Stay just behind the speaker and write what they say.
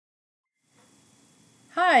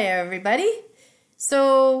Hi, everybody.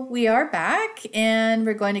 So we are back and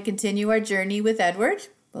we're going to continue our journey with Edward.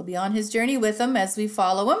 We'll be on his journey with him as we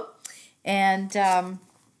follow him. And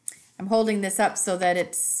I'm holding this up so that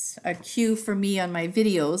it's a cue for me on my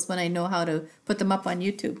videos when I know how to put them up on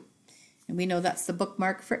YouTube. And we know that's the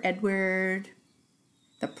bookmark for Edward,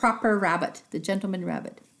 the proper rabbit, the gentleman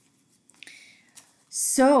rabbit.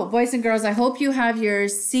 So, boys and girls, I hope you have your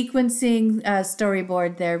sequencing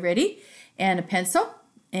storyboard there ready and a pencil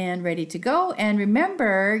and ready to go. And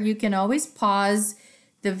remember, you can always pause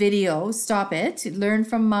the video, stop it, learn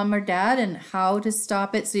from mom or dad and how to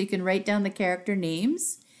stop it so you can write down the character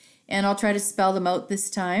names. And I'll try to spell them out this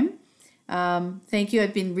time. Thank you.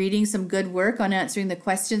 I've been reading some good work on answering the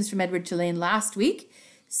questions from Edward Tulane last week.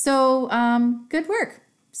 So good work.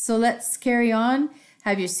 So let's carry on.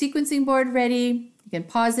 Have your sequencing board ready. You can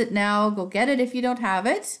pause it now. Go get it if you don't have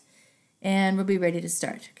it. And we'll be ready to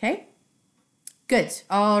start, okay? Good.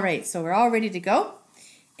 All right. So we're all ready to go.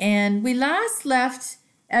 And we last left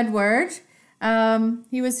Edward.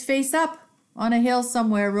 He was face up on a hill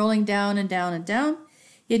somewhere, rolling down and down and down.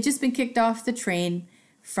 He had just been kicked off the train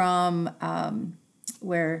from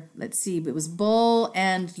where, let's see, it was Bull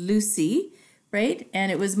and Lucy, right?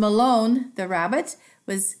 And it was Malone, the rabbit,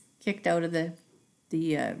 was kicked out of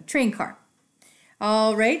the train car.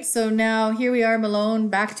 All right, so now here we are, Malone,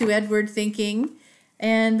 back to Edward thinking.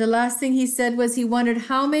 And the last thing he said was he wondered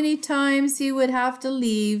how many times he would have to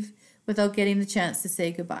leave without getting the chance to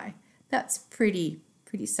say goodbye. That's pretty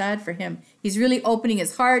sad for him. He's really opening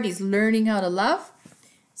his heart. He's learning how to love.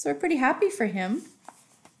 So we're pretty happy for him.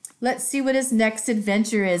 Let's see what his next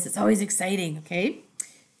adventure is. It's always exciting, okay?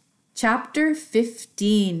 Chapter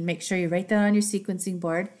 15. Make sure you write that on your sequencing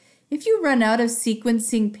board. If you run out of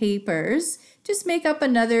sequencing papers, just make up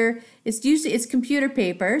another. It's computer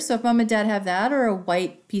paper. So if mom and dad have that, or a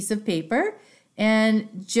white piece of paper,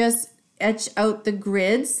 and just etch out the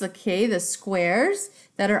grids, okay, the squares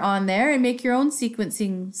that are on there, and make your own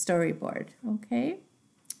sequencing storyboard, okay?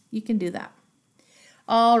 You can do that.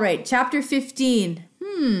 All right, chapter 15.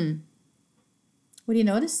 What do you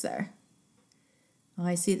notice there? Oh,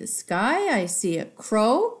 I see the sky, I see a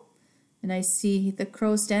crow, and I see the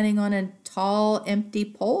crow standing on a tall, empty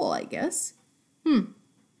pole, I guess.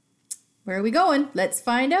 Where are we going? Let's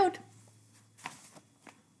find out.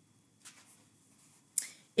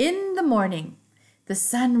 In the morning, the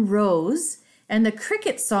sun rose, and the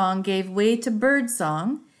cricket song gave way to bird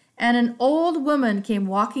song, and an old woman came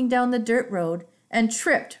walking down the dirt road and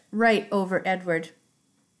tripped right over Edward.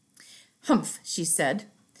 "Humph," she said.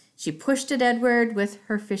 She pushed at Edward with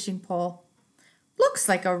her fishing pole. "Looks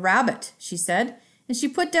like a rabbit," she said, and she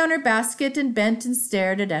put down her basket and bent and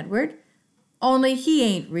stared at Edward. "Only he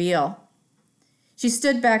ain't real." She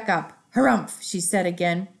stood back up. "Harumph," she said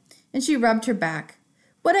again, and she rubbed her back.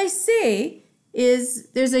 What I say is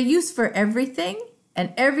there's a use for everything,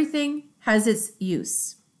 and everything has its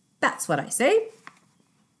use. That's what I say.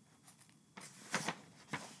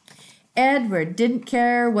 Edward didn't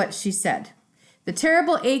care what she said. The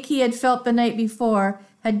terrible ache he had felt the night before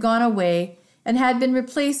had gone away and had been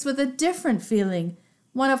replaced with a different feeling,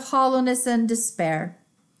 one of hollowness and despair.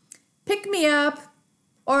 Pick me up,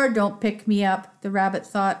 or don't pick me up, the rabbit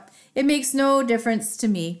thought. It makes no difference to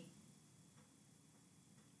me.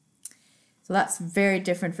 So that's very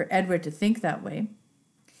different for Edward to think that way.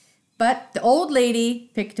 But the old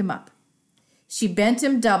lady picked him up. She bent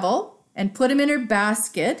him double and put him in her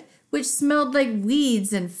basket, which smelled like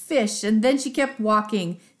weeds and fish, and then she kept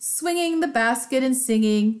walking, swinging the basket and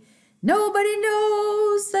singing, "Nobody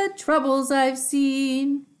knows the troubles I've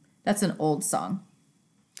seen." That's an old song.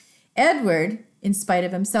 Edward, in spite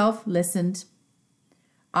of himself, listened.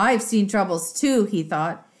 "I've seen troubles too," he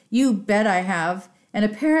thought. "You bet I have, and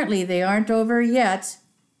apparently they aren't over yet."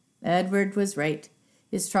 Edward was right.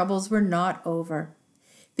 His troubles were not over.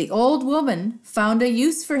 The old woman found a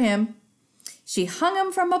use for him. She hung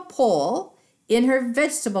him from a pole in her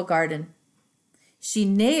vegetable garden. She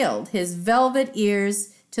nailed his velvet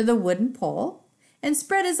ears to the wooden pole and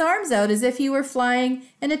spread his arms out as if he were flying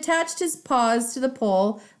and attached his paws to the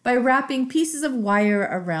pole by wrapping pieces of wire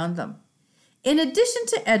around them. In addition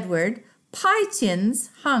to Edward, pie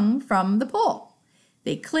tins hung from the pole.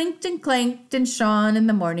 They clinked and clanked and shone in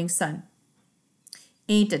the morning sun.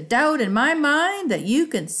 "Ain't a doubt in my mind that you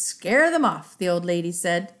can scare them off," the old lady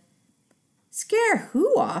said. Scare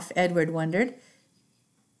who off? Edward wondered.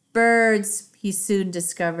 Birds, he soon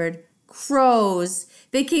discovered. Crows.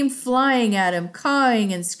 They came flying at him,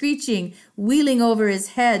 cawing and screeching, wheeling over his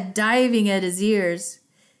head, diving at his ears.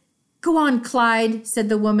 "Go on, Clyde," said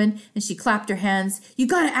the woman, and she clapped her hands. "You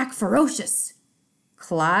gotta act ferocious."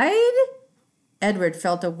 "Clyde?" Edward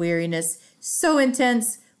felt a weariness so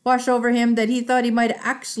intense wash over him that he thought he might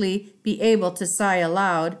actually be able to sigh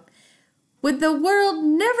aloud. Would the world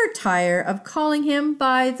never tire of calling him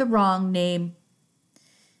by the wrong name?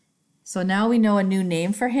 So now we know a new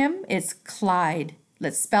name for him. It's Clyde.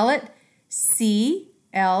 Let's spell it C-L-Y-D-E.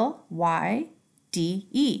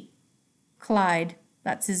 Clyde.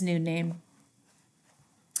 That's his new name.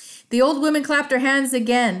 The old woman clapped her hands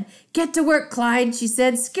again. "Get to work, Clyde," she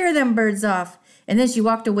said. "Scare them birds off." And then she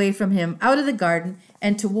walked away from him, out of the garden,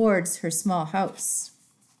 and towards her small house.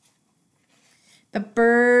 The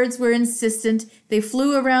birds were insistent. They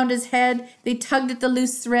flew around his head. They tugged at the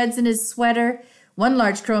loose threads in his sweater. One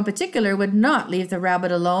large crow in particular would not leave the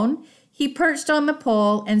rabbit alone. He perched on the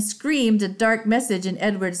pole and screamed a dark message in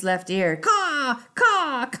Edward's left ear. "Caw,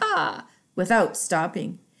 caw, caw," without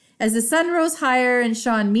stopping. As the sun rose higher and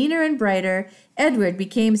shone meaner and brighter, Edward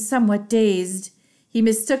became somewhat dazed. He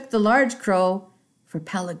mistook the large crow for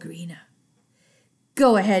Pellegrina.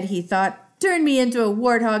 "Go ahead," he thought. "Turn me into a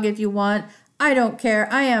warthog if you want. I don't care.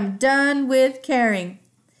 I am done with caring."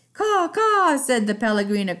 "Caw, caw," said the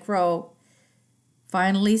Pellegrina crow.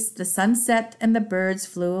 Finally, the sun set and the birds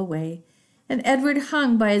flew away, and Edward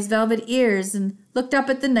hung by his velvet ears and looked up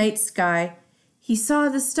at the night sky. He saw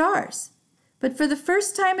the stars, but for the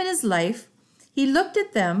first time in his life, he looked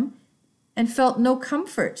at them and felt no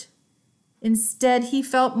comfort. Instead, he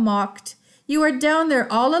felt mocked. "You are down there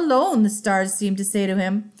all alone," the stars seemed to say to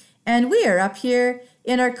him, "and we are up here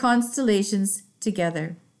in our constellations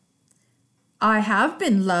together." "I have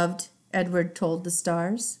been loved," Edward told the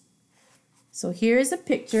stars. So here is a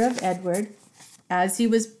picture of Edward as he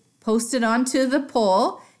was posted onto the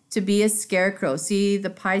pole to be a scarecrow. See the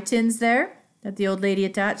pie tins there that the old lady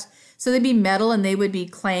attached? So they'd be metal and they would be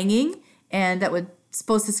clanging, and that would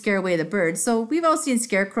supposed to scare away the birds. So we've all seen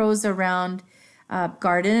scarecrows around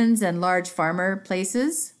gardens and large farmer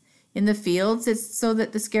places in the fields. It's so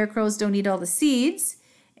that the scarecrows don't eat all the seeds,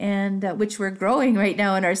 and which we're growing right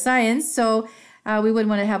now in our science. So we wouldn't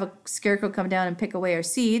want to have a scarecrow come down and pick away our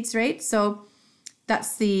seeds, right? So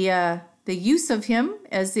that's the use of him,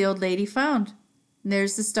 as the old lady found. And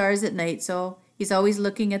there's the stars at night. So he's always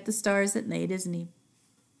looking at the stars at night, isn't he?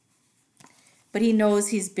 But he knows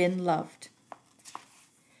he's been loved.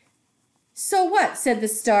 "So what?" said the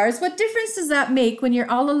stars. "What difference does that make when you're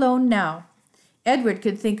all alone now?" Edward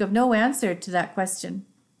could think of no answer to that question.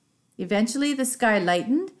 Eventually the sky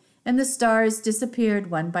lightened and the stars disappeared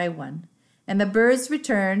one by one, and the birds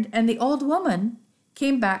returned, and the old woman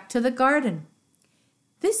came back to the garden.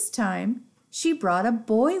 This time she brought a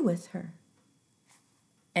boy with her.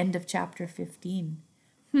 End of chapter 15.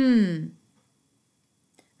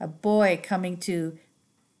 A boy coming to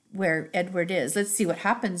where Edward is. Let's see what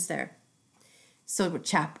happens there. So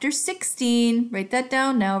chapter 16, write that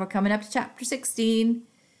down now. We're coming up to chapter 16.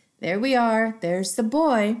 There we are. There's the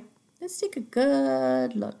boy. Let's take a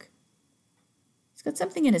good look. He's got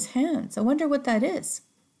something in his hands. I wonder what that is.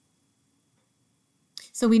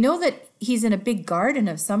 So we know that he's in a big garden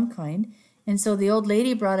of some kind. And so the old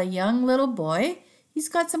lady brought a young little boy. He's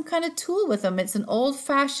got some kind of tool with him. It's an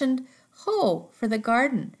old-fashioned hoe for the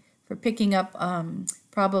garden, for picking up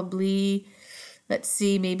probably, let's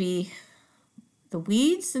see, maybe the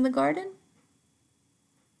weeds in the garden.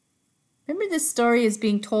 Remember, this story is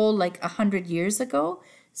being told like 100 years ago.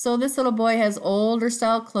 So this little boy has older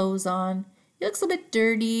style clothes on. He looks a bit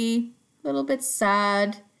dirty, a little bit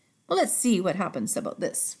sad. Well, let's see what happens about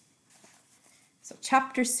this. So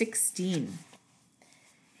chapter 16.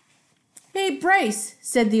 "Hey, Bryce,"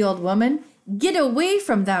 said the old woman, "get away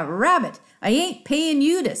from that rabbit. I ain't paying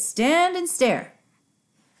you to stand and stare."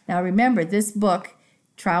 Now remember, this book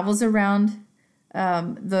travels around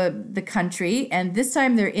the country, and this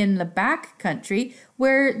time they're in the back country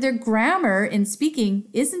where their grammar in speaking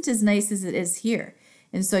isn't as nice as it is here.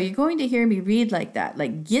 And so you're going to hear me read like that,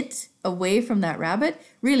 like "get away from that rabbit."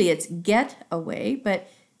 Really, it's "get away," but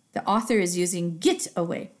the author is using "get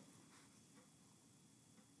away."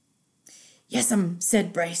 "Yes'm,"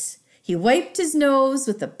 said Bryce. He wiped his nose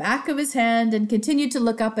with the back of his hand and continued to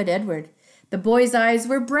look up at Edward. The boy's eyes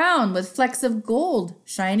were brown with flecks of gold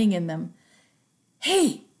shining in them.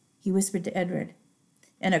 "Hey," he whispered to Edward.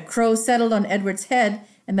 And a crow settled on Edward's head,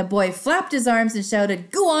 and the boy flapped his arms and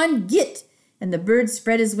shouted, "Go on, git!" And the bird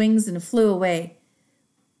spread his wings and flew away.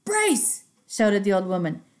 "Bryce!" shouted the old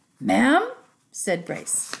woman. "Ma'am?" said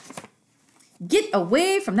Bryce. "Get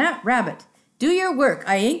away from that rabbit. Do your work.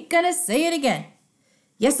 I ain't gonna say it again."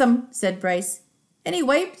 "Yes'm," said Bryce, and he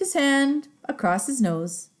wiped his hand across his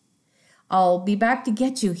nose. "I'll be back to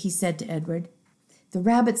get you," he said to Edward. The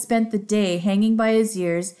rabbit spent the day hanging by his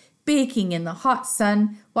ears, baking in the hot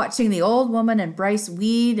sun, watching the old woman and Bryce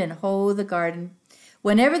weed and hoe the garden.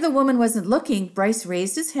 Whenever the woman wasn't looking, Bryce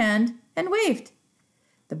raised his hand and waved.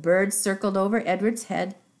 The birds circled over Edward's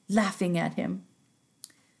head, laughing at him.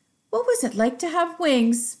 What was it like to have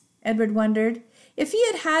wings? Edward wondered. If he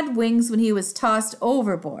had had wings when he was tossed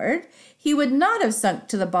overboard, he would not have sunk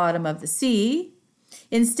to the bottom of the sea.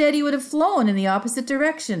 Instead, he would have flown in the opposite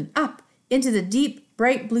direction, up into the deep,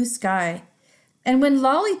 bright blue sky. And when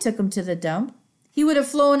Lolly took him to the dump, he would have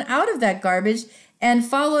flown out of that garbage and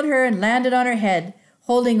followed her and landed on her head,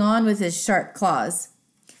 holding on with his sharp claws.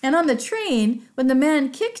 And on the train, when the man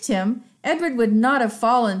kicked him, Edward would not have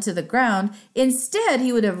fallen to the ground. Instead,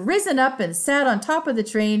 he would have risen up and sat on top of the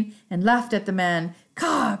train and laughed at the man.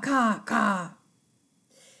 Caw, caw, caw.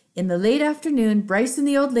 In the late afternoon, Bryce and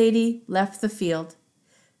the old lady left the field.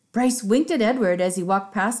 Bryce winked at Edward as he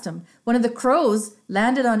walked past him. One of the crows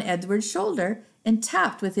landed on Edward's shoulder and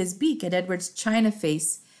tapped with his beak at Edward's china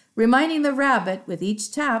face, reminding the rabbit with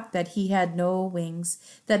each tap that he had no wings,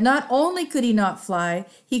 that not only could he not fly,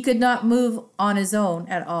 he could not move on his own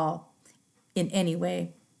at all, in any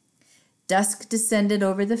way. Dusk descended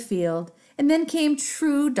over the field, and then came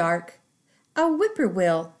true dark. A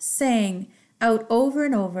whippoorwill sang out over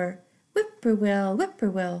and over, "Whippoorwill,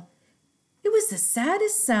 whippoorwill." It was the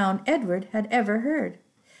saddest sound Edward had ever heard.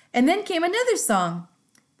 And then came another song,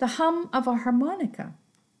 the hum of a harmonica.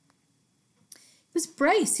 It was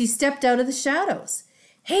Bryce. He stepped out of the shadows.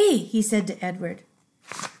 "Hey," he said to Edward.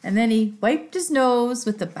 And then he wiped his nose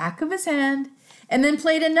with the back of his hand and then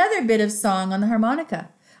played another bit of song on the harmonica.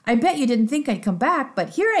 "I bet you didn't think I'd come back, but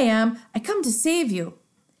here I am. I come to save you."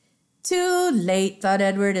 Too late, thought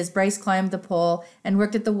Edward as Bryce climbed the pole and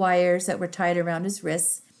worked at the wires that were tied around his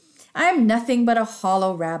wrists. "I'm nothing but a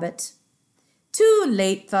hollow rabbit." Too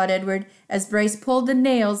late, thought Edward as Bryce pulled the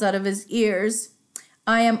nails out of his ears.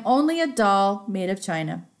 "I am only a doll made of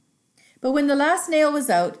china." But when the last nail was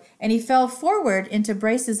out and he fell forward into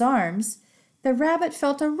Bryce's arms, the rabbit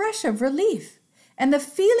felt a rush of relief, and the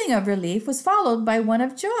feeling of relief was followed by one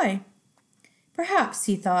of joy. Perhaps,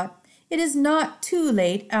 he thought, it is not too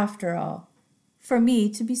late after all for me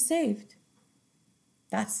to be saved.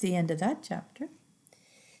 That's the end of that chapter.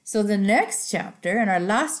 So the next chapter, and our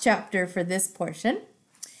last chapter for this portion,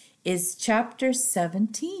 is chapter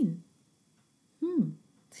 17.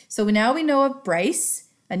 So now we know of Bryce,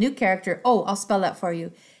 a new character. Oh, I'll spell that for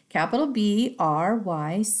you. Capital B-R-Y-C-E,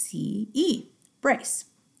 Bryce.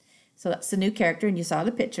 So that's the new character, and you saw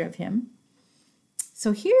the picture of him.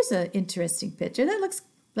 So here's an interesting picture. That looks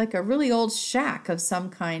like a really old shack of some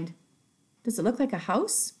kind. Does it look like a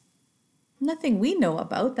house? Nothing we know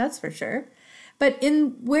about, that's for sure. But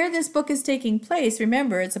in where this book is taking place,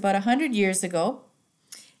 remember, it's about 100 years ago.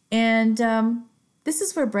 And this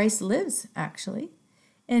is where Bryce lives, actually.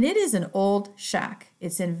 And it is an old shack.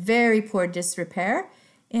 It's in very poor disrepair.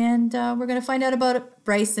 And we're going to find out about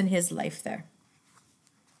Bryce and his life there.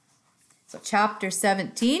 So chapter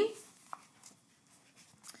 17.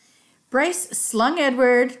 Bryce slung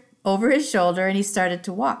Edward over his shoulder and he started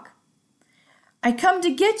to walk. "I come to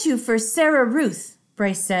get you for Sarah Ruth,"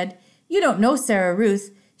 Bryce said. "You don't know Sarah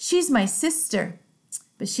Ruth. She's my sister,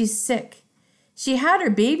 but she's sick. She had her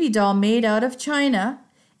baby doll made out of china,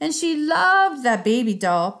 and she loved that baby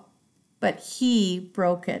doll, but he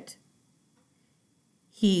broke it.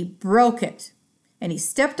 He broke it, and he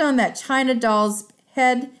stepped on that china doll's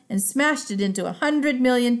head and smashed it into 100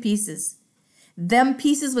 million pieces. Them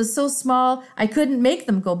pieces was so small, I couldn't make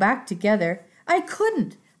them go back together. I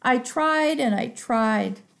couldn't. I tried and I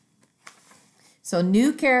tried." So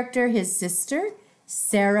new character, his sister,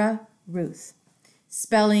 Sarah Ruth.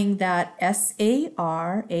 Spelling that S-A-R-A-H-R-U-T-H,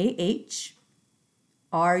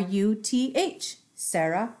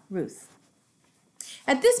 Sarah Ruth.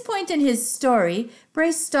 At this point in his story,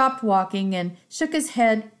 Bryce stopped walking and shook his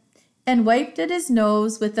head and wiped at his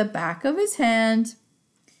nose with the back of his hand.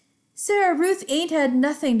 "Sarah Ruth ain't had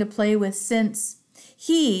nothing to play with since.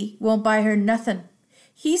 He won't buy her nothing.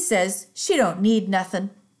 He says she don't need nothing.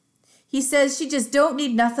 He says she just don't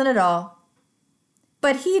need nothing at all.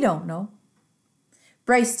 But he don't know."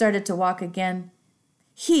 Bryce started to walk again.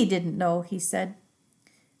 He didn't know, he said.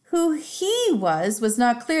 Who he was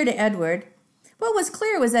not clear to Edward. What was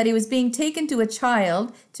clear was that he was being taken to a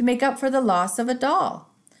child to make up for the loss of a doll.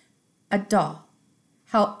 A doll.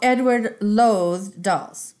 How Edward loathed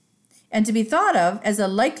dolls. And to be thought of as a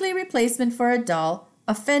likely replacement for a doll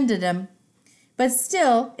offended him. But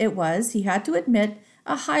still, it was, he had to admit,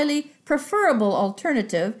 a highly preferable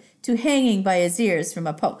alternative to hanging by his ears from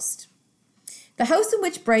a post. The house in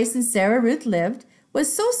which Bryce and Sarah Ruth lived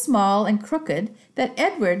was so small and crooked that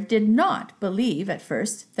Edward did not believe at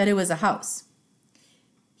first that it was a house.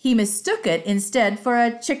 he mistook it instead for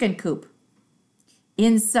a chicken coop.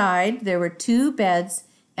 Inside, there were 2 beds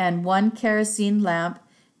and 1 kerosene lamp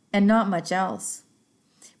and not much else.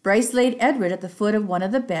 Bryce laid Edward at the foot of one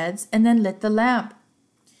of the beds and then lit the lamp.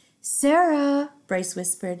 "Sarah," Bryce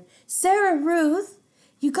whispered. "Sarah Ruth,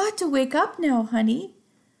 you got to wake up now, honey.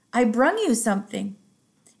 I brung you something."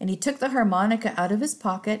 And he took the harmonica out of his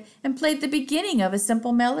pocket and played the beginning of a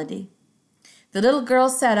simple melody. The little girl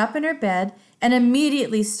sat up in her bed and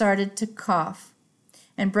immediately started to cough.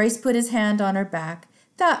 And Bryce put his hand on her back.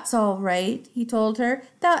 "That's all right," he told her.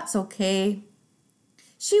 "That's okay."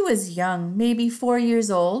 She was young, maybe 4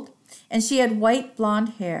 years old, and she had white blonde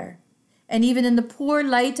hair. And even in the poor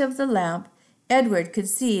light of the lamp, Edward could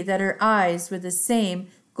see that her eyes were the same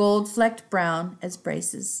gold-flecked brown as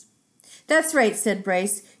Bryce's. "That's right," said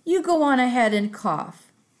Bryce. "You go on ahead and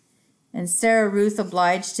cough." And Sarah Ruth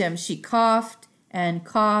obliged him. She coughed and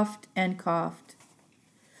coughed and coughed.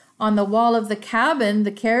 On the wall of the cabin,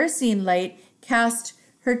 the kerosene light cast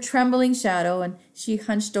her trembling shadow, and she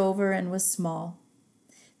hunched over and was small.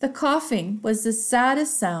 The coughing was the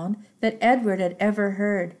saddest sound that Edward had ever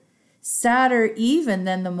heard, sadder even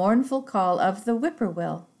than the mournful call of the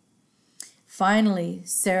whippoorwill. Finally,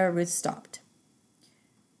 Sarah Ruth stopped.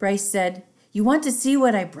 Bryce said, "You want to see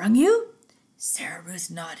what I brung you?" Sarah Ruth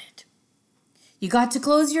nodded. "You got to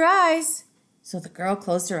close your eyes." So the girl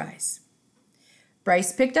closed her eyes.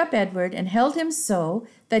 Bryce picked up Edward and held him so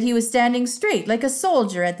that he was standing straight like a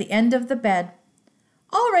soldier at the end of the bed.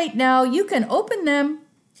 "All right now, you can open them."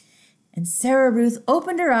 And Sarah Ruth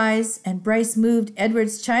opened her eyes, and Bryce moved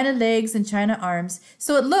Edward's china legs and china arms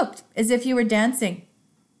so it looked as if he were dancing.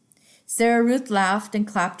 Sarah Ruth laughed and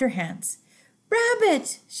clapped her hands.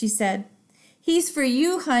 "Rabbit," she said. "He's for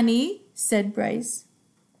you, honey," said Bryce.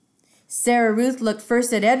 Sarah Ruth looked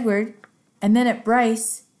first at Edward, and then at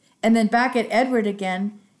Bryce, and then back at Edward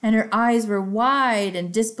again, and her eyes were wide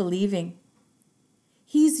and disbelieving.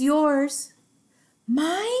 "He's yours."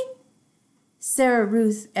 "Mine?" Sarah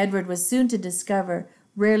Ruth, Edward was soon to discover,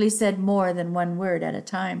 rarely said more than one word at a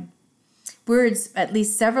time. Words, at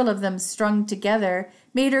least several of them strung together,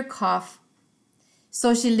 made her cough.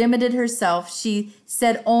 So she limited herself. She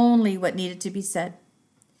said only what needed to be said.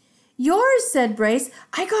 "Yours," said Bryce.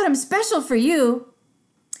 "I got him special for you."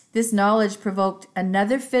 This knowledge provoked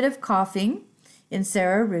another fit of coughing in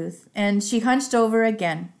Sarah Ruth, and she hunched over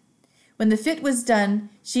again. When the fit was done,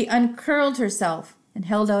 she uncurled herself and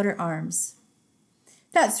held out her arms.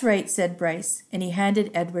 "That's right," said Bryce, and he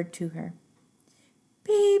handed Edward to her.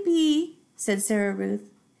 "Baby," said Sarah Ruth,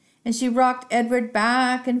 and she rocked Edward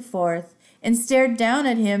back and forth and stared down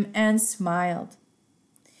at him and smiled.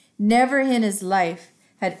 Never in his life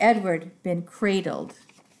had Edward been cradled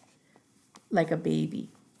like a baby.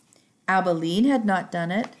 Abilene had not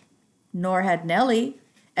done it, nor had Nellie,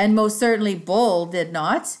 and most certainly Bull did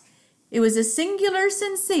not. It was a singular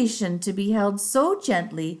sensation to be held so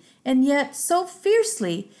gently and yet so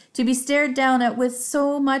fiercely, to be stared down at with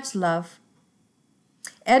so much love.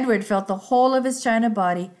 Edward felt the whole of his china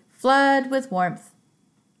body flood with warmth.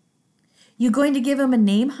 "You going to give him a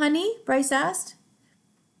name, honey?" Bryce asked.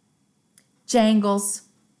 "Jangles,"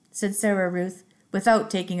 said Sarah Ruth, without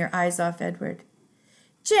taking her eyes off Edward.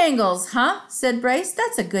 "Jangles, huh?" said Bryce.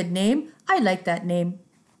 "That's a good name. I like that name."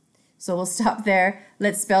 So we'll stop there.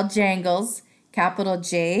 Let's spell Jangles, capital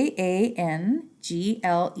Jangles,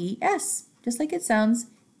 just like it sounds,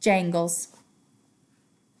 Jangles.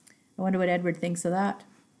 I wonder what Edward thinks of that.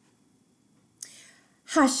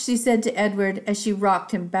 "Hush," she said to Edward as she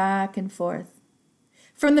rocked him back and forth.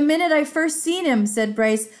 "From the minute I first seen him," said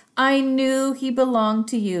Bryce, "I knew he belonged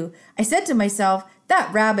to you. I said to myself,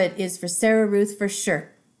 that rabbit is for Sarah Ruth for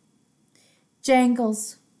sure."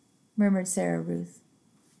 "Jangles," murmured Sarah Ruth.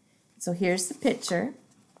 So here's the picture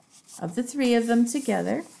of the 3 of them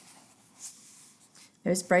together.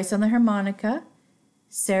 There's Bryce on the harmonica,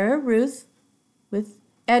 Sarah Ruth with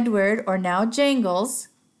Edward, or now Jangles,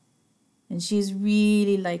 and she's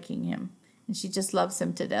really liking him, and she just loves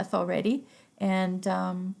him to death already. And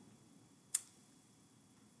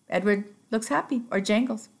Edward looks happy, or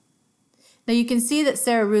Jangles. Now you can see that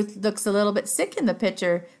Sarah Ruth looks a little bit sick in the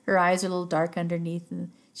picture. Her eyes are a little dark underneath,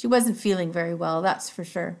 and she wasn't feeling very well, that's for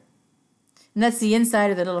sure. And that's the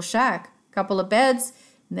inside of the little shack. A couple of beds,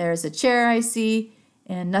 and there's a chair I see,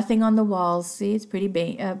 and nothing on the walls. See, it's pretty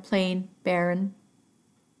plain, barren.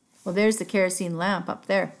 Well, there's the kerosene lamp up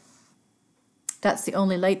there. That's the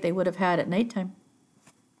only light they would have had at nighttime.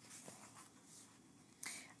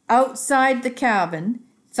 Outside the cabin,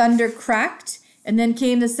 thunder cracked, and then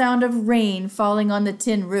came the sound of rain falling on the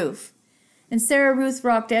tin roof. And Sarah Ruth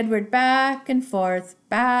rocked Edward back and forth,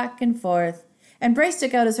 and Bryce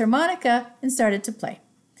took out his harmonica and started to play,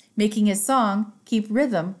 making his song keep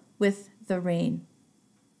rhythm with the rain.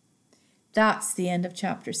 That's the end of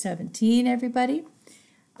chapter 17, everybody.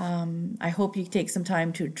 I hope you take some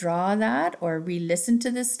time to draw that or re-listen to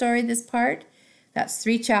this story, this part. That's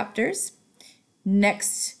 3 chapters.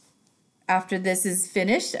 Next, after this is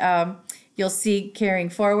finished, you'll see carrying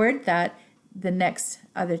forward that the next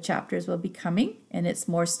other chapters will be coming, and it's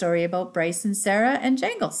more story about Bryce and Sarah and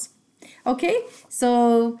Jangles. Okay,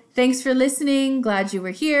 so thanks for listening. Glad you were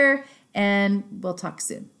here, and we'll talk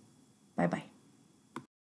soon. Bye-bye.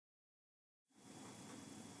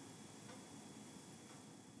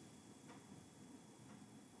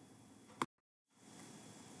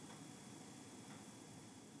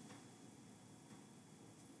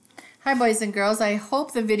 Hi, boys and girls. I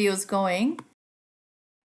hope the video is going.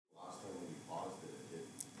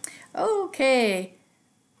 Okay.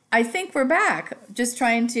 I think we're back. Just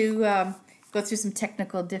trying to go through some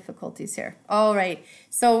technical difficulties here. All right.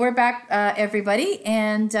 So we're back, everybody.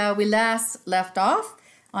 And we last left off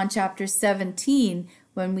on chapter 17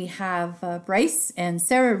 when we have Bryce and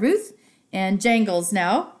Sarah Ruth and Jangles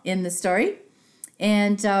now in the story.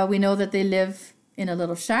 And we know that they live in a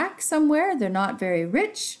little shack somewhere. They're not very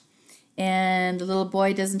rich. And the little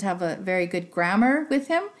boy doesn't have a very good grammar with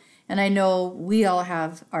him. And I know we all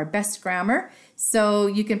have our best grammar, so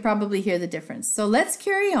you can probably hear the difference. So let's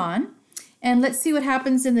carry on, and let's see what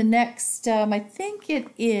happens in the next, I think it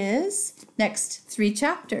is next 3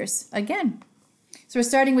 chapters again. So we're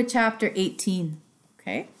starting with chapter 18,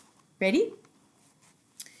 okay? Ready?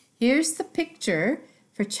 Here's the picture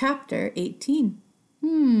for chapter 18. What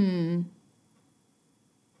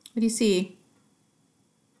do you see?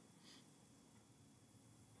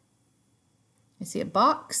 I see a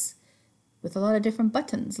box with a lot of different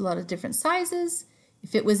buttons, a lot of different sizes.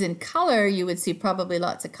 If it was in color, you would see probably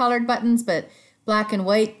lots of colored buttons, but black and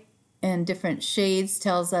white and different shades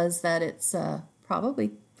tells us that it's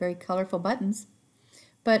probably very colorful buttons.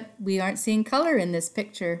 But we aren't seeing color in this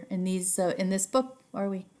picture, in this book, are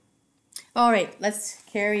we? All right, let's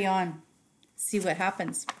carry on, see what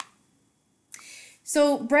happens.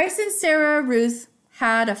 So Bryce and Sarah Ruth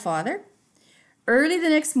had a father. Early the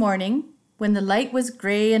next morning, when the light was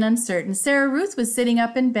gray and uncertain, Sarah Ruth was sitting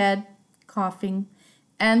up in bed, coughing,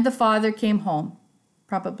 and the father came home,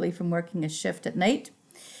 probably from working a shift at night.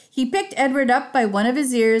 He picked Edward up by one of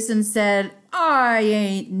his ears and said, "I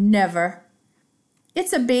ain't never."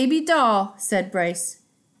 "It's a baby doll," said Bryce.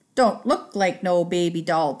 "Don't look like no baby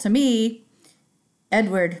doll to me."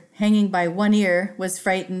 Edward, hanging by one ear, was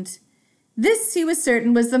frightened. This, he was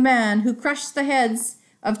certain, was the man who crushed the heads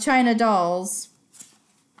of china dolls.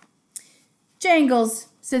 "Jangles,"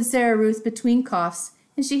 said Sarah Ruth between coughs,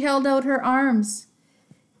 and she held out her arms.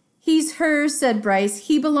 "He's hers," said Bryce.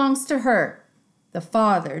 "He belongs to her." The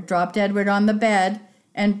father dropped Edward on the bed,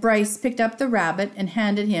 and Bryce picked up the rabbit and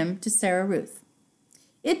handed him to Sarah Ruth.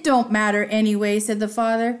 "It don't matter anyway," said the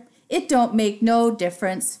father. "It don't make no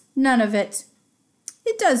difference. None of it."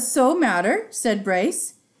 "It does so matter," said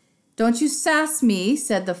Bryce. "Don't you sass me,"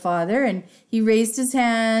 said the father, and he raised his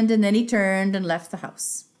hand, and then he turned and left the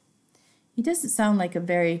house. He doesn't sound like a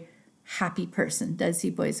very happy person, does he,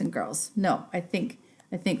 boys and girls? No, I think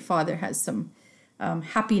father has some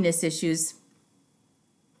happiness issues.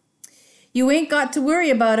 "You ain't got to worry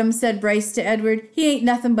about him," said Bryce to Edward. "He ain't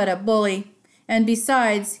nothing but a bully. And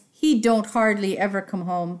besides, he don't hardly ever come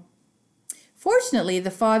home." Fortunately,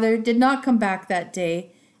 the father did not come back that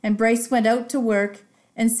day, and Bryce went out to work,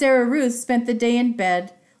 and Sarah Ruth spent the day in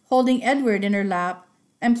bed, holding Edward in her lap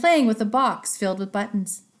and playing with a box filled with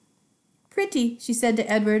buttons. "Pretty," she said to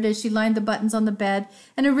Edward as she lined the buttons on the bed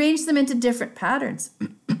and arranged them into different patterns.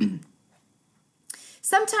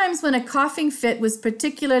 Sometimes when a coughing fit was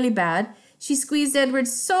particularly bad, she squeezed Edward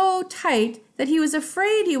so tight that he was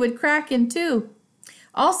afraid he would crack in two.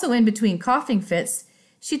 Also, in between coughing fits,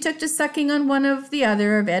 she took to sucking on one of the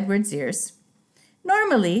other of Edward's ears.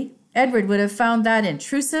 Normally, Edward would have found that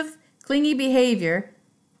intrusive, clingy behavior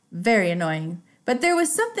very annoying, but there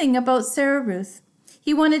was something about Sarah Ruth.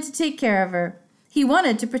 He wanted to take care of her. He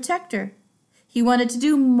wanted to protect her. He wanted to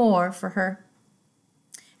do more for her.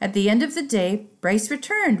 At the end of the day, Bryce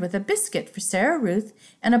returned with a biscuit for Sarah Ruth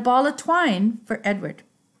and a ball of twine for Edward.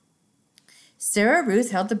 Sarah Ruth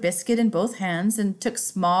held the biscuit in both hands and took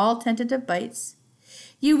small, tentative bites.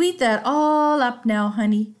 "You eat that all up now,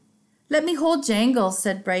 honey." "Let me hold Jangles,"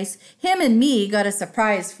 said Bryce. "Him and me got a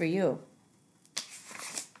surprise for you."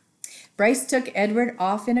 Bryce took Edward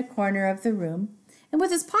off in a corner of the room, and with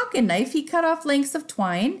his pocket knife he cut off lengths of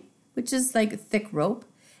twine, which is like a thick rope,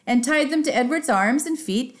 and tied them to Edward's arms and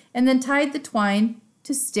feet, and then tied the twine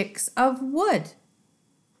to sticks of wood.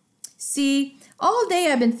 See, all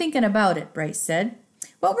day I've been thinking about it, Bryce said.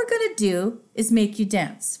 What we're going to do is make you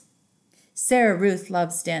dance. Sarah Ruth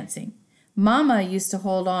loves dancing. Mama used to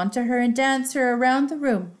hold on to her and dance her around the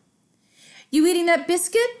room. You eating that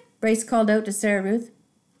biscuit? Bryce called out to Sarah Ruth.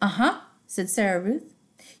 Uh-huh, said Sarah Ruth.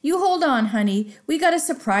 You hold on, honey. We got a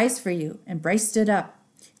surprise for you. And Bryce stood up.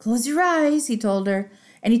 Close your eyes, he told her.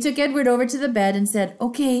 And he took Edward over to the bed and said,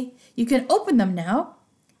 Okay, you can open them now.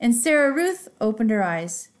 And Sarah Ruth opened her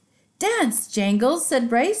eyes. Dance, Jangles, said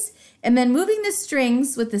Bryce. And then moving the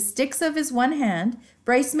strings with the sticks of his one hand,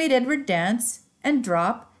 Bryce made Edward dance and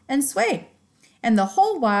drop and sway. And the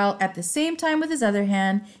whole while, at the same time with his other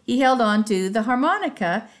hand, he held on to the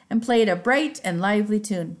harmonica and played a bright and lively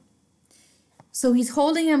tune. So he's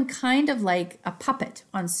holding him kind of like a puppet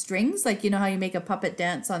on strings, like you know how you make a puppet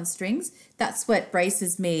dance on strings? That's what Bryce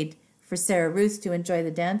has made for Sarah Ruth to enjoy the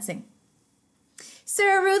dancing.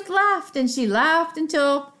 Sarah Ruth laughed, and she laughed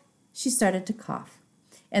until she started to cough.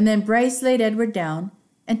 And then Bryce laid Edward down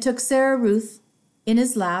and took Sarah Ruth in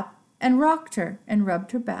his lap and rocked her and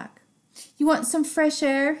rubbed her back. You want some fresh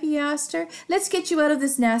air? He asked her. Let's get you out of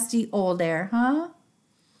this nasty old air, huh?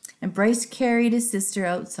 And Bryce carried his sister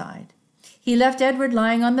outside. He left Edward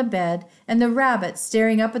lying on the bed, and the rabbit,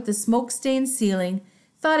 staring up at the smoke-stained ceiling,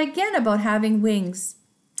 thought again about having wings.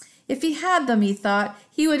 If he had them, he thought,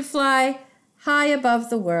 he would fly high above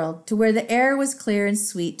the world to where the air was clear and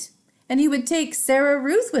sweet, and he would take Sarah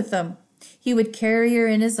Ruth with him. He would carry her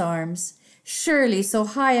in his arms. Surely, so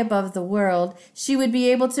high above the world, she would be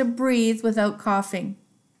able to breathe without coughing.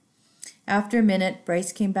 After a minute,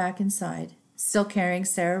 Bryce came back inside, still carrying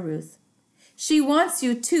Sarah Ruth. She wants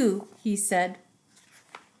you too, he said.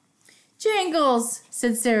 Jangles,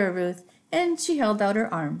 said Sarah Ruth, and she held out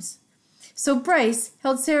her arms. So Bryce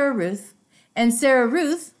held Sarah Ruth, and Sarah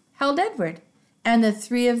Ruth held Edward, and the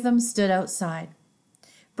three of them stood outside.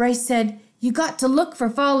 Bryce said, You got to look for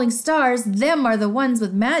falling stars. Them are the ones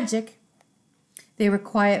with magic. They were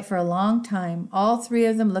quiet for a long time, all three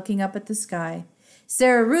of them looking up at the sky.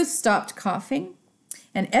 Sarah Ruth stopped coughing,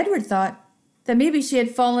 and Edward thought that maybe she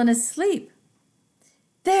had fallen asleep.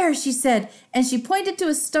 There, she said, and she pointed to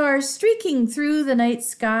a star streaking through the night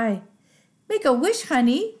sky. Make a wish,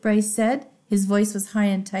 honey, Bryce said. His voice was high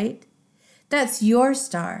and tight. That's your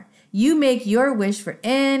star. You make your wish for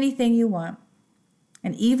anything you want.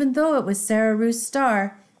 And even though it was Sarah Ruth's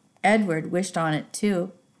star, Edward wished on it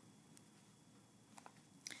too.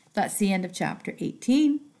 That's the end of chapter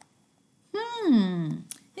 18.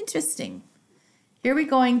 Interesting. Here we're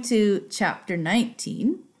going to chapter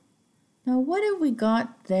 19. Now, what have we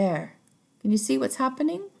got there? Can you see what's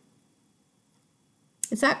happening?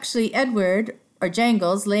 It's actually Edward, or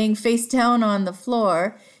Jangles, laying face down on the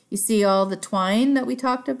floor. You see all the twine that we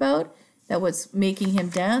talked about that was making him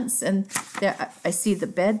dance. And there, I see the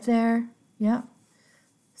bed there. Yeah.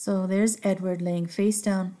 So there's Edward laying face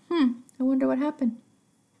down. I wonder what happened.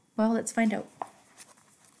 Well, let's find out.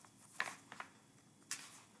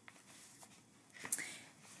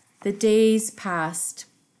 The days passed.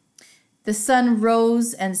 The sun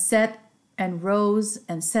rose and set and rose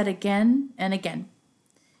and set again and again.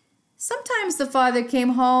 Sometimes the father came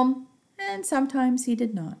home, and sometimes he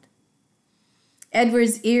did not.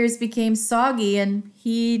 Edward's ears became soggy, and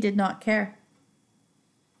he did not care.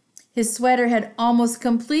 His sweater had almost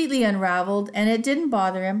completely unraveled, and it didn't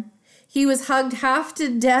bother him. He was hugged half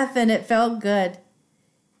to death, and it felt good.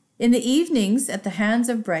 In the evenings, at the hands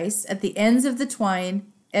of Bryce, at the ends of the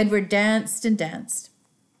twine, Edward danced and danced.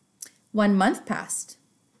 1 month passed,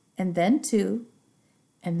 and then 2,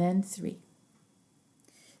 and then 3.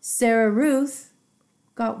 Sarah Ruth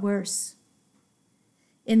got worse.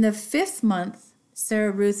 In the 5th month,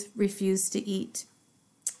 Sarah Ruth refused to eat.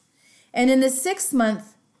 And in the 6th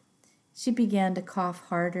month, she began to cough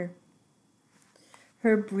harder.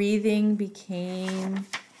 Her breathing became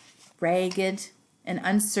ragged and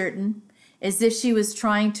uncertain, as if she was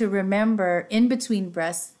trying to remember in between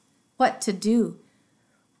breaths what to do,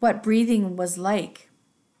 what breathing was like.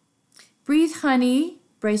 Breathe, honey,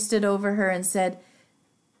 Bryce stood over her and said.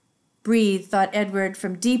 Breathe, thought Edward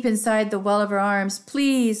from deep inside the well of her arms.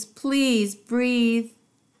 Please, please, breathe.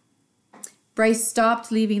 Bryce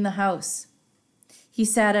stopped leaving the house. He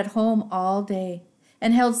sat at home all day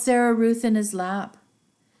and held Sarah Ruth in his lap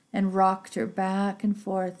and rocked her back and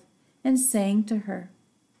forth and sang to her.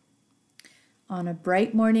 On a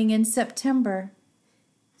bright morning in September,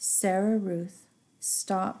 Sarah Ruth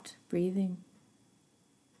stopped breathing.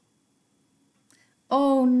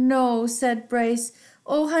 Oh, no, said Bryce.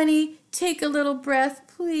 Oh, honey, take a little breath,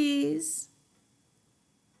 please.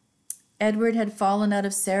 Edward had fallen out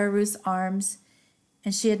of Sarah Ruth's arms,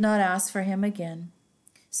 and she had not asked for him again.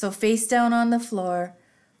 So face down on the floor,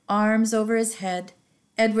 arms over his head,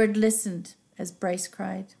 Edward listened as Bryce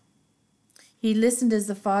cried. He listened as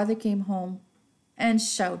the father came home and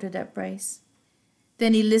shouted at Bryce.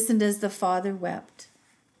 Then he listened as the father wept.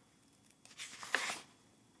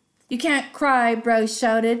 You can't cry, Bryce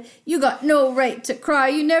shouted. You got no right to cry.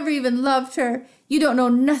 You never even loved her. You don't know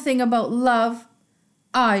nothing about love.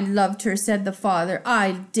 I loved her, said the father.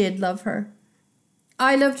 I did love her.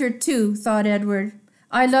 I loved her too, thought Edward.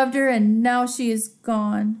 I loved her, and now she is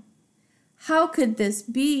gone. How could this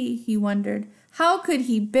be, he wondered. How could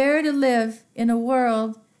he bear to live in a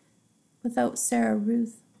world without Sarah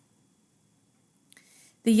Ruth?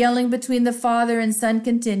 The yelling between the father and son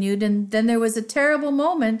continued, and then there was a terrible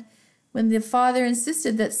moment when the father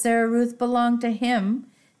insisted that Sarah Ruth belonged to him,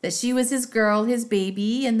 that she was his girl, his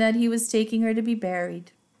baby, and that he was taking her to be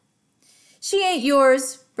buried. She ain't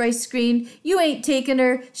yours, Bryce screamed. You ain't taking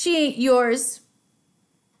her. She ain't yours.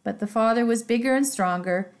 But the father was bigger and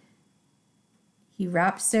stronger. He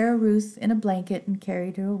wrapped Sarah Ruth in a blanket and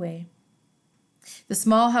carried her away. The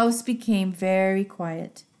small house became very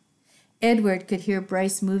quiet. Edward could hear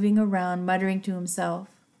Bryce moving around, muttering to himself.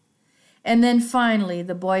 And then finally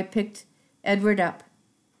the boy picked Edward up.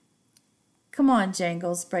 Come on,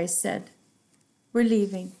 Jangles, Bryce said. We're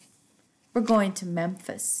leaving. We're going to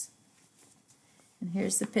Memphis. And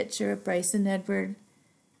here's the picture of Bryce and Edward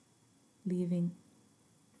leaving.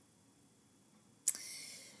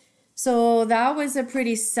 So that was a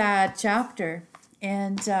pretty sad chapter.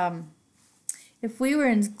 And if we were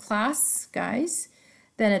in class, guys,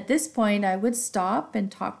 then at this point I would stop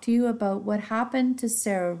and talk to you about what happened to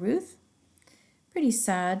Sarah Ruth. Pretty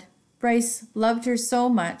sad. Bryce loved her so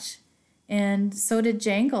much, and so did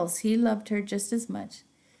Jangles. He loved her just as much.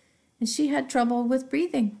 And she had trouble with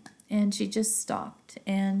breathing, and she just stopped.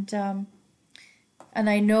 And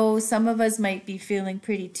I know some of us might be feeling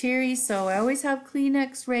pretty teary, so I always have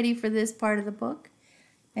Kleenex ready for this part of the book.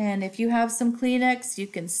 And if you have some Kleenex, you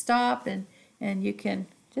can stop and you can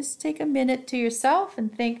just take a minute to yourself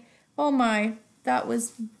and think, oh my, that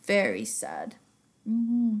was very sad.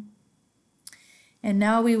 And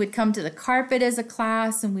now we would come to the carpet as a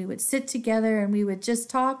class, and we would sit together and we would just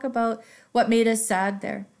talk about what made us sad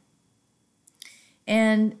there.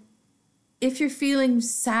 And if you're feeling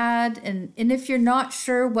sad and if you're not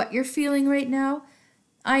sure what you're feeling right now,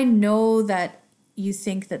 I know that you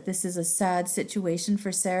think that this is a sad situation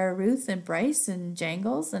for Sarah Ruth and Bryce and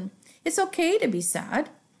Jangles, and it's okay to be sad.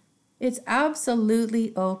 It's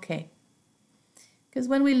absolutely okay. Because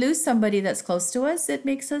when we lose somebody that's close to us, it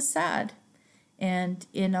makes us sad. And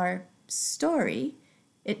in our story,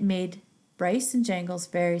 it made Bryce and Jangles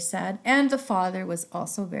very sad, and the father was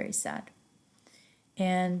also very sad.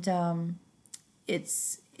 And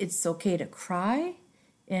it's okay to cry.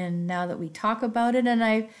 And now that we talk about it, and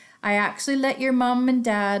I actually let your mom and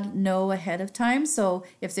dad know ahead of time. So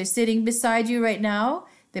if they're sitting beside you right now,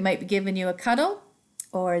 they might be giving you a cuddle,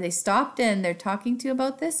 or they stopped and they're talking to you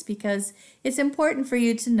about this, because it's important for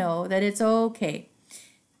you to know that it's okay.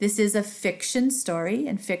 This is a fiction story,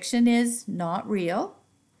 and fiction is not real.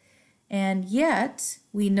 And yet,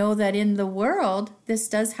 we know that in the world, this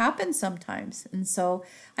does happen sometimes. And so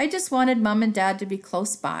I just wanted Mom and Dad to be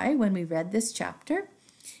close by when we read this chapter.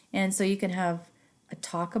 And so you can have a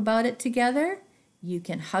talk about it together. You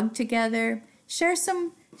can hug together. Share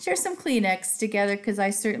some Kleenex together, because I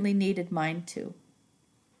certainly needed mine too.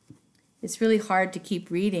 It's really hard to keep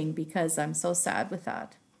reading because I'm so sad with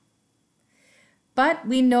that. But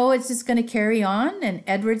we know it's just going to carry on, and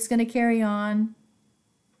Edward's going to carry on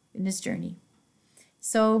in his journey.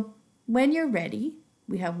 So when you're ready,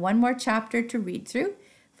 we have one more chapter to read through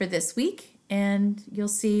for this week, and you'll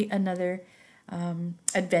see another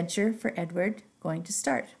adventure for Edward going to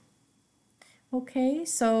start. Okay,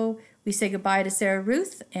 so we say goodbye to Sarah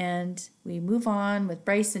Ruth, and we move on with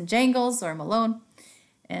Bryce and Jangles, or Malone,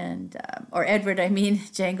 and or Edward, I mean,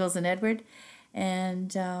 Jangles and Edward,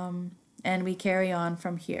 and we carry on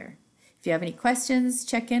from here. If you have any questions,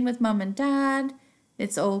 check in with Mom and Dad.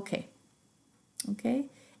 It's okay. Okay?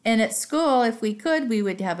 And at school, if we could, we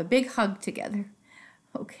would have a big hug together.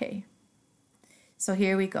 Okay. So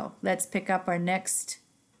here we go. Let's pick up our next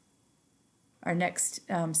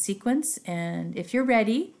sequence. And if you're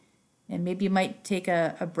ready, and maybe you might take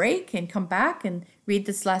a break and come back and read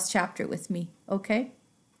this last chapter with me. Okay?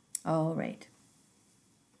 All right.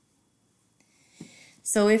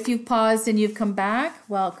 So if you've paused and you've come back,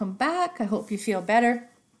 welcome back. I hope you feel better.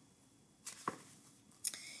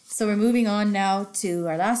 So we're moving on now to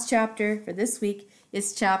our last chapter for this week.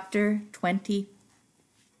 It's chapter 20.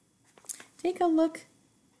 Take a look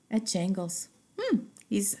at Jangles.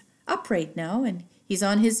 He's upright now, and he's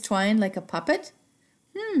on his twine like a puppet.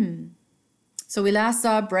 So we last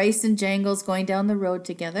saw Bryce and Jangles going down the road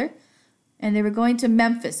together, and they were going to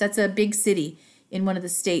Memphis. That's a big city in one of the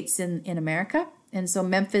states in America. And so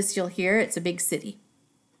Memphis, you'll hear, it's a big city.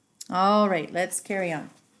 All right, let's carry on.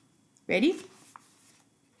 Ready?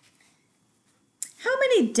 How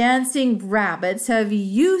many dancing rabbits have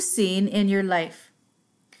you seen in your life?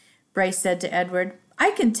 Bryce said to Edward,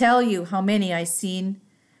 I can tell you how many I seen.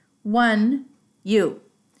 1, you.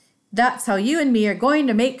 That's how you and me are going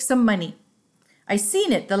to make some money. I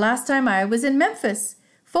seen it the last time I was in Memphis.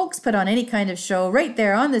 Folks put on any kind of show right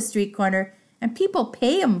there on the street corner, and people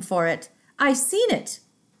pay 'em for it. I seen it.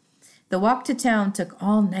 The walk to town took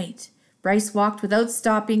all night. Bryce walked without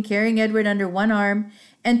stopping, carrying Edward under one arm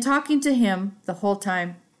and talking to him the whole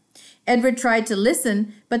time. Edward tried to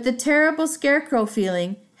listen, but the terrible scarecrow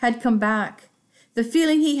feeling had come back. The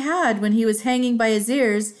feeling he had when he was hanging by his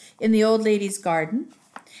ears in the old lady's garden.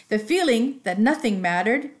 The feeling that nothing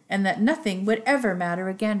mattered and that nothing would ever matter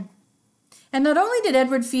again. And not only did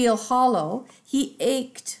Edward feel hollow, he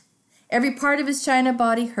ached. Every part of his china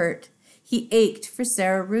body hurt. He ached for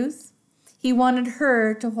Sarah Ruth. He wanted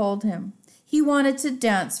her to hold him. He wanted to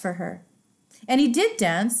dance for her. And he did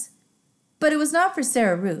dance, but it was not for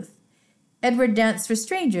Sarah Ruth. Edward danced for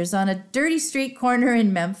strangers on a dirty street corner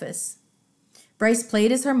in Memphis. Bryce played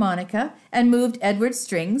his harmonica and moved Edward's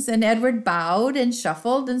strings, and Edward bowed and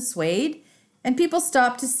shuffled and swayed, and people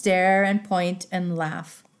stopped to stare and point and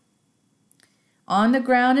laugh. On the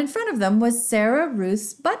ground in front of them was Sarah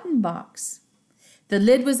Ruth's button box. The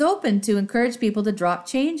lid was open to encourage people to drop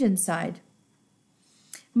change inside.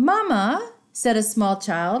 Mama, said a small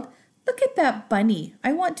child, look at that bunny.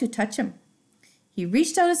 I want to touch him. He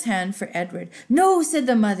reached out his hand for Edward. No, said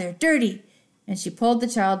the mother, dirty. And she pulled the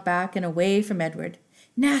child back and away from Edward.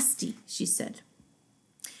 Nasty, she said.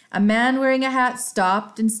 A man wearing a hat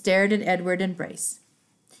stopped and stared at Edward and Bryce.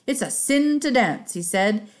 It's a sin to dance, he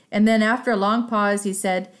said, and then after a long pause he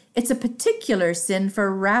said, it's a particular sin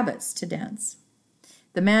for rabbits to dance.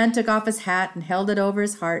 The man took off his hat and held it over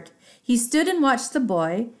his heart. He stood and watched the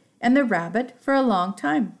boy and the rabbit for a long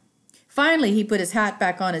time. Finally, he put his hat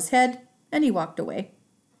back on his head and he walked away.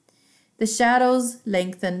 The shadows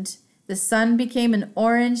lengthened. The sun became an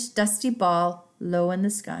orange, dusty ball low in the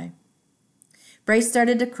sky. Bryce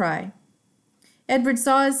started to cry. Edward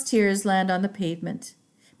saw his tears land on the pavement.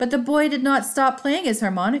 But the boy did not stop playing his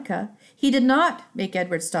harmonica. He did not make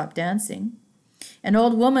Edward stop dancing. An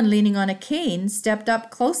old woman leaning on a cane stepped up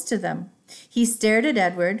close to them. He stared at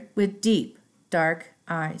Edward with deep, dark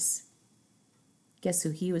eyes. Guess who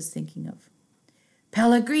he was thinking of?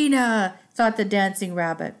 Pellegrina, thought the dancing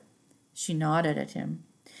rabbit. She nodded at him.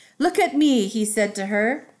 Look at me, he said to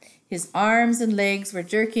her. His arms and legs were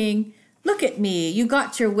jerking. Look at me, you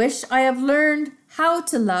got your wish. I have learned how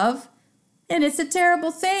to love. And it's a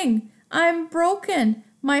terrible thing. I'm broken.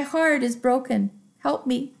 My heart is broken. Help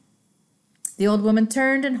me. The old woman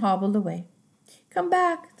turned and hobbled away. Come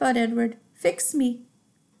back, thought Edward. Fix me.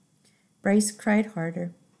 Bryce cried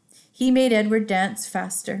harder. He made Edward dance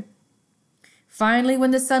faster. Finally,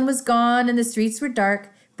 when the sun was gone and the streets were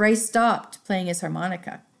dark, Bryce stopped playing his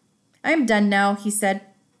harmonica. I'm done now, he said,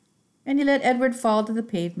 and he let Edward fall to the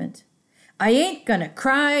pavement. I ain't gonna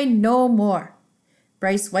cry no more.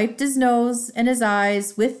 Bryce wiped his nose and his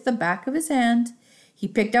eyes with the back of his hand. He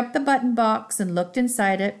picked up the button box and looked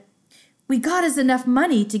inside it. We got us enough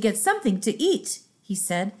money to get something to eat, he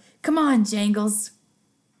said. Come on, Jangles.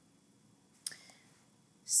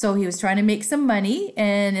 So he was trying to make some money,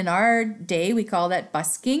 and in our day we call that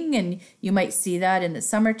busking, and you might see that in the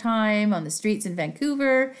summertime on the streets in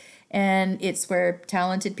Vancouver, and it's where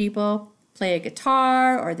talented people play a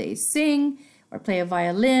guitar or they sing or play a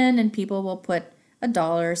violin, and people will put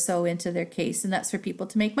 $1 or so into their case, and that's for people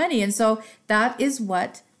to make money. And so that is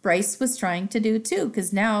what Bryce was trying to do too,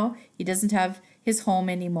 because now he doesn't have his home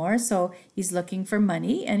anymore, so he's looking for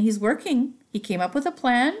money and he's working. He came up with a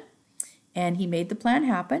plan and he made the plan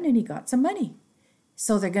happen and he got some money.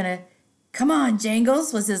 So they're gonna, come on,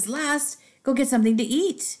 Jangles was his last, go get something to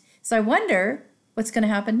eat. So I wonder what's gonna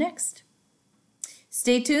happen next.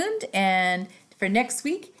 Stay tuned and for next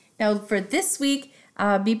week. Now for this week,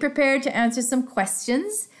 be prepared to answer some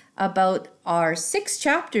questions about our 6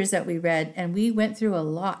 chapters that we read, and we went through a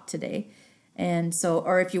lot today. And so,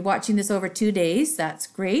 or if you're watching this over 2 days, that's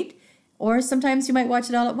great. Or sometimes you might watch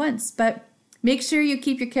it all at once, but make sure you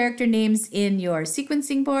keep your character names in your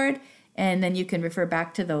sequencing board, and then you can refer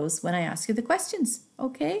back to those when I ask you the questions.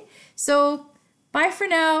 Okay, so bye for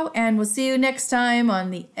now, and we'll see you next time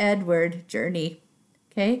on the Edward journey.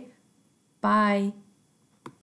 Okay, bye.